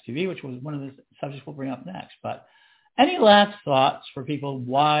of Magic TV, which was one of the subjects we'll bring up next. But any last thoughts for people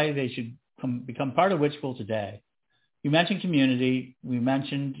why they should become part of Witch School today? You mentioned community. We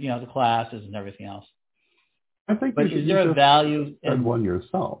mentioned, the classes and everything else. I think. But is there a value in one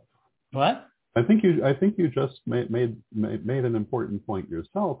yourself? What? I think you just made an important point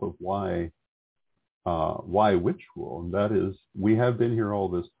yourself of why Witch School, and that is we have been here all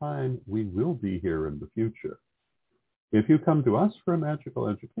this time. We will be here in the future. If you come to us for a magical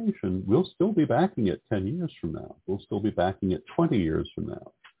education, we'll still be backing it 10 years from now. We'll still be backing it 20 years from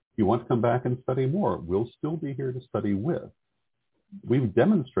now. If you want to come back and study more, we'll still be here to study with. We've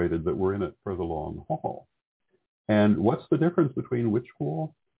demonstrated that we're in it for the long haul. And what's the difference between Witch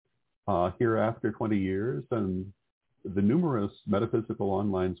School here after 20 years and the numerous metaphysical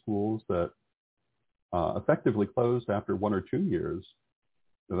online schools that effectively closed after 1 or 2 years,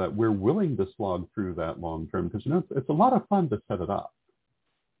 that we're willing to slog through that long term? Because it's a lot of fun to set it up.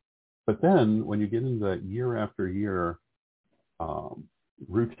 But then when you get into that year after year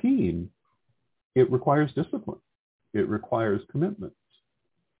routine, it requires discipline. It requires commitment.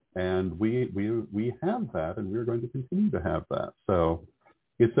 And we have that, and we're going to continue to have that. So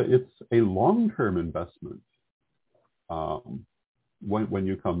it's a long-term investment when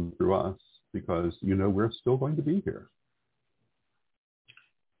you come through us, because we're still going to be here.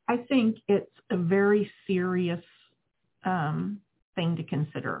 I think it's a very serious thing to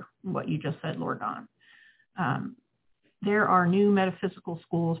consider, what you just said, Lord Don. There are new metaphysical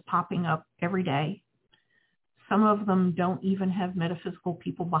schools popping up every day. Some of them don't even have metaphysical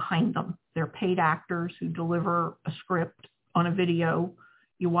people behind them. They're paid actors who deliver a script on a video.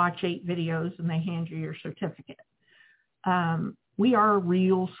 You watch 8 videos and they hand you your certificate. We are a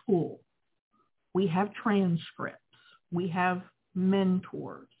real school. We have transcripts. We have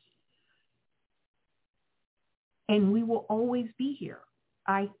mentors. And we will always be here.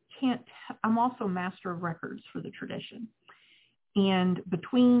 I'm also master of records for the tradition. And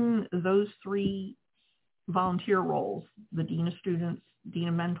between those 3 volunteer roles, the Dean of Students, Dean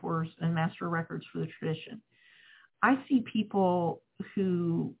of Mentors, and Master of Records for the tradition, I see people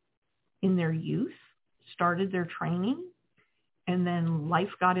who in their youth started their training, and then life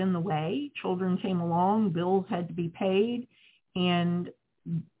got in the way. Children came along, bills had to be paid, and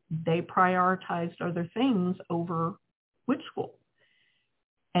they prioritized other things over Witch School.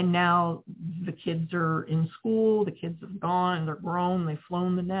 And now the kids are in school, the kids have gone, they're grown, they've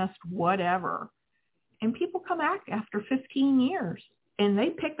flown the nest, whatever. And people come back after 15 years and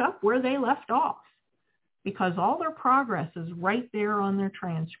they pick up where they left off because all their progress is right there on their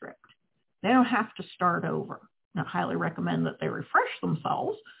transcript. They don't have to start over. I highly recommend that they refresh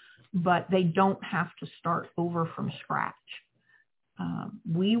themselves, but they don't have to start over from scratch.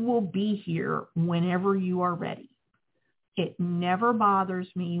 We will be here whenever you are ready. It never bothers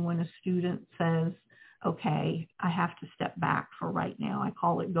me when a student says, okay, I have to step back for right now. I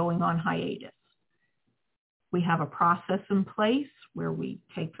call it going on hiatus. We have a process in place where we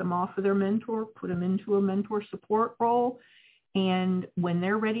take them off of their mentor, put them into a mentor support role, and when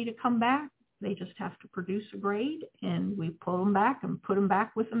they're ready to come back, they just have to produce a grade, and we pull them back and put them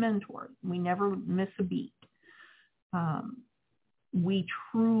back with a mentor. We never miss a beat. We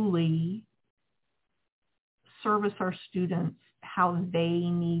truly service our students how they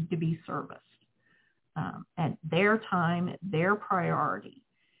need to be serviced, at their time, at their priority.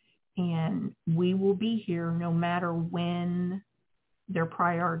 And we will be here no matter when their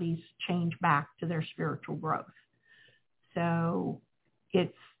priorities change back to their spiritual growth. So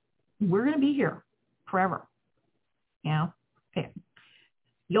we're going to be here forever.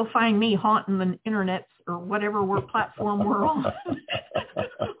 You'll find me haunting the internets or whatever platform we're on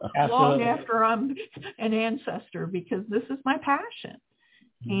long after I'm an ancestor, because this is my passion.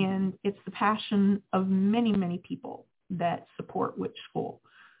 And it's the passion of many, many people that support Witch School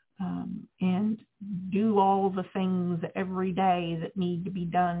and do all the things every day that need to be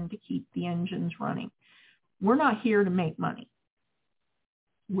done to keep the engines running. We're not here to make money.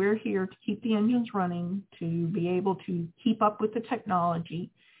 We're here to keep the engines running, to be able to keep up with the technology.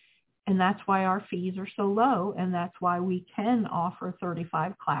 And that's why our fees are so low. And that's why we can offer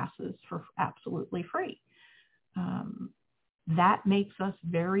 35 classes for absolutely free. That makes us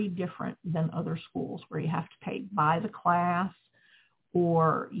very different than other schools where you have to pay by the class,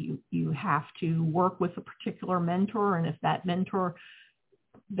 or you have to work with a particular mentor. And if that mentor,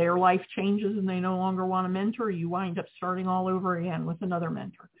 their life changes and they no longer want a mentor, you wind up starting all over again with another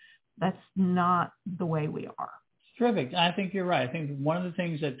mentor. That's not the way we are. Terrific. I think you're right. I think one of the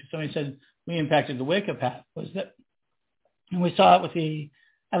things that somebody said we impacted the Wicca path was that, and we saw it with the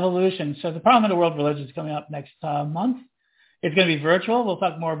evolution. So the Parliament of World Religions is coming up next month. It's going to be virtual. We'll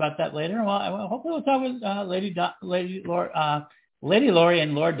talk more about that later. Well, hopefully we'll talk with Lady Laurie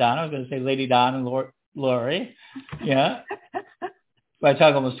and Lord Don. I was going to say Lady Don and Laurie. Yeah. My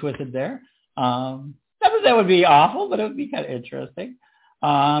tongue almost twisted there. That would be awful, but it would be kind of interesting. You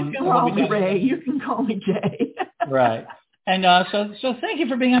can call me Ray. You can call me Jay. Right. And so thank you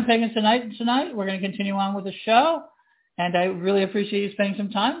for being on Pagans tonight. We're going to continue on with the show. And I really appreciate you spending some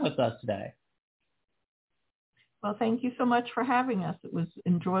time with us today. Well, thank you so much for having us. It was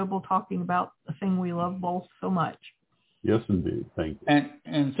enjoyable talking about the thing we love both so much. Yes, indeed. Thank you.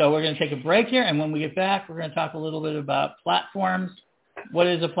 And so we're going to take a break here. And when we get back, we're going to talk a little bit about platforms. What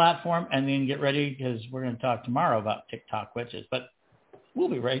is a platform? And then get ready, because we're going to talk tomorrow about TikTok witches. But we'll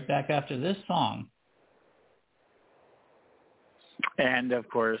be right back after this song. And, of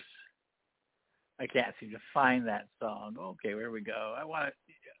course, I can't seem to find that song. Okay, here we go.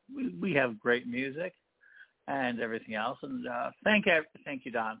 We have great music and everything else. And thank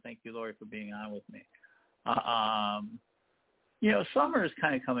you, Don. Thank you, Laurie, for being on with me. Summer is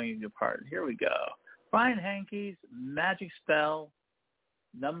kind of coming apart. Here we go. Brian Hankey's Magic Spell,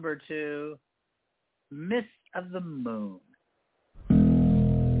 number 2, Mist of the Moon.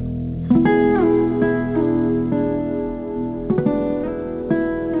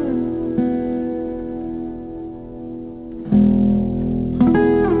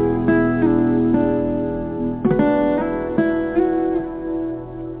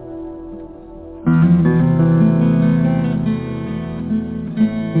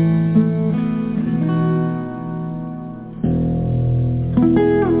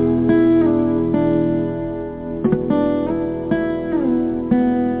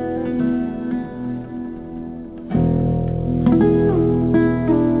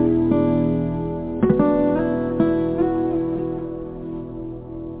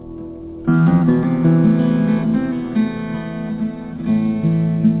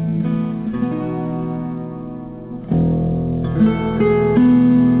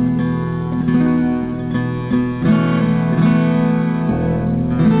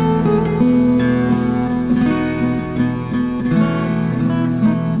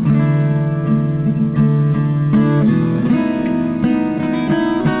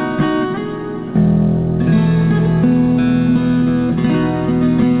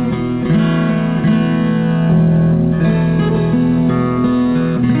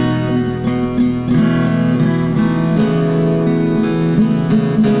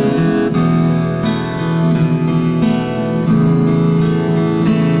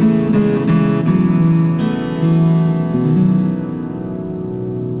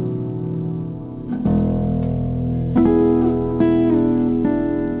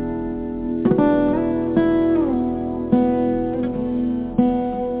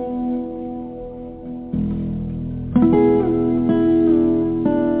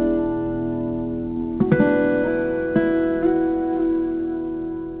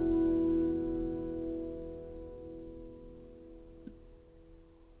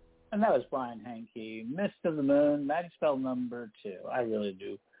 And that was Brian Hankey, Mist of the Moon, Magic Spell number 2. I really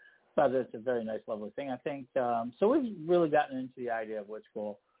do. But it's a very nice, lovely thing. I think, so we've really gotten into the idea of witch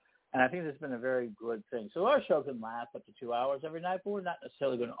school. And I think it's been a very good thing. So our show can last up to 2 hours every night, but we're not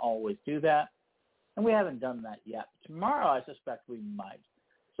necessarily going to always do that. And we haven't done that yet. Tomorrow, I suspect we might.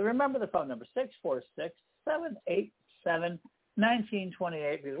 So remember the phone number,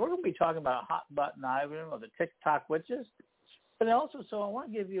 646-787-1928, because we're going to be talking about a hot button item of the TikTok witches. But also, so I want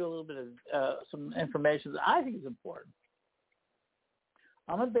to give you a little bit of some information that I think is important.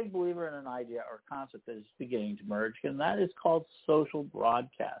 I'm a big believer in an idea or concept that is beginning to merge, and that is called social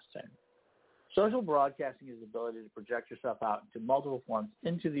broadcasting. Social broadcasting is the ability to project yourself out into multiple forms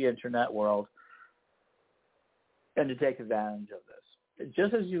into the internet world and to take advantage of this.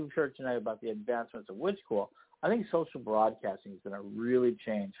 Just as you've heard tonight about the advancements of witch school, I think social broadcasting is going to really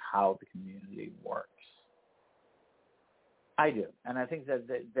change how the community works. I do, and I think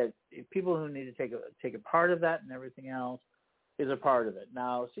that people who need to take a part of that and everything else is a part of it.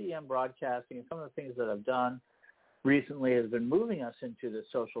 Now, CEM Broadcasting and some of the things that I've done recently has been moving us into the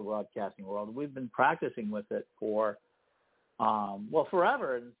social broadcasting world. We've been practicing with it for,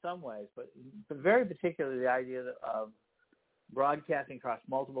 forever in some ways, but very particularly the idea of broadcasting across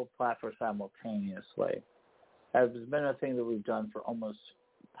multiple platforms simultaneously has been a thing that we've done for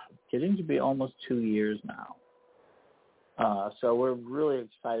getting to be almost 2 years now. So we're really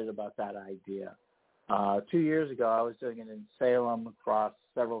excited about that idea. 2 years ago, I was doing it in Salem across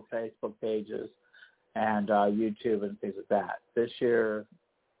several Facebook pages and YouTube and things like that. This year,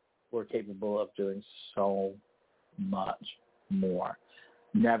 we're capable of doing so much more.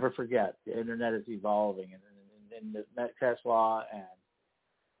 Never forget, the Internet is evolving, and the Metcalfe's Law and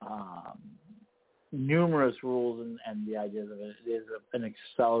numerous rules and the idea of it is an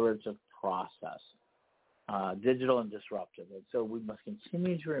accelerative process, digital and disruptive. And so we must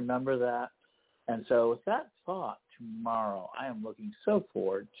continue to remember that. And so with that thought, tomorrow, I am looking so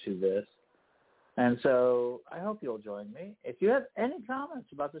forward to this. And so I hope you'll join me. If you have any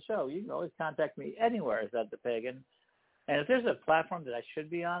comments about the show, you can always contact me anywhere at The Pagan. And if there's a platform that I should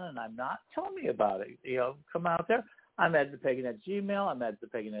be on and I'm not, tell me about it. Come out there. I'm edthepagan at Gmail. I'm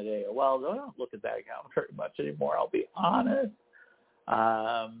edthepagan at AOL. Don't look at that account very much anymore, I'll be honest.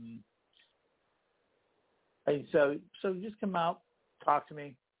 And so just come out, talk to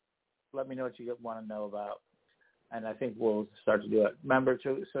me. Let me know what you want to know about, and I think we'll start to do it. Remember,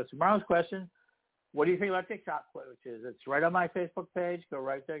 so tomorrow's question, what do you think about TikTok? It's right on my Facebook page. Go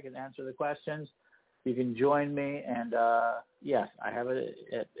right there. You can answer the questions. You can join me, and yes, I have it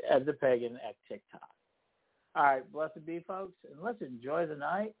at Ed the Pagan at TikTok. All right, blessed be, folks, and let's enjoy the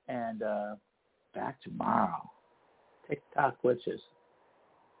night, and back tomorrow. TikTok witches.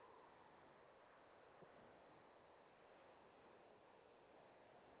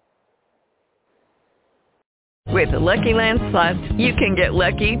 With the Lucky Land Slots, you can get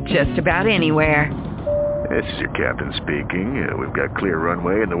lucky just about anywhere. This is your captain speaking. We've got clear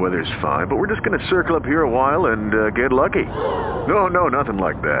runway and the weather's fine, but we're just going to circle up here a while and get lucky. No, nothing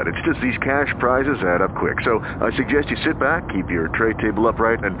like that. It's just these cash prizes add up quick. So I suggest you sit back, keep your tray table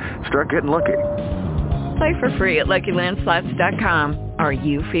upright, and start getting lucky. Play for free at LuckyLandSlots.com. Are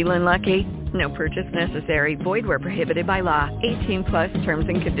you feeling lucky? No purchase necessary. Void where prohibited by law. 18+ terms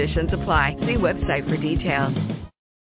and conditions apply. See website for details.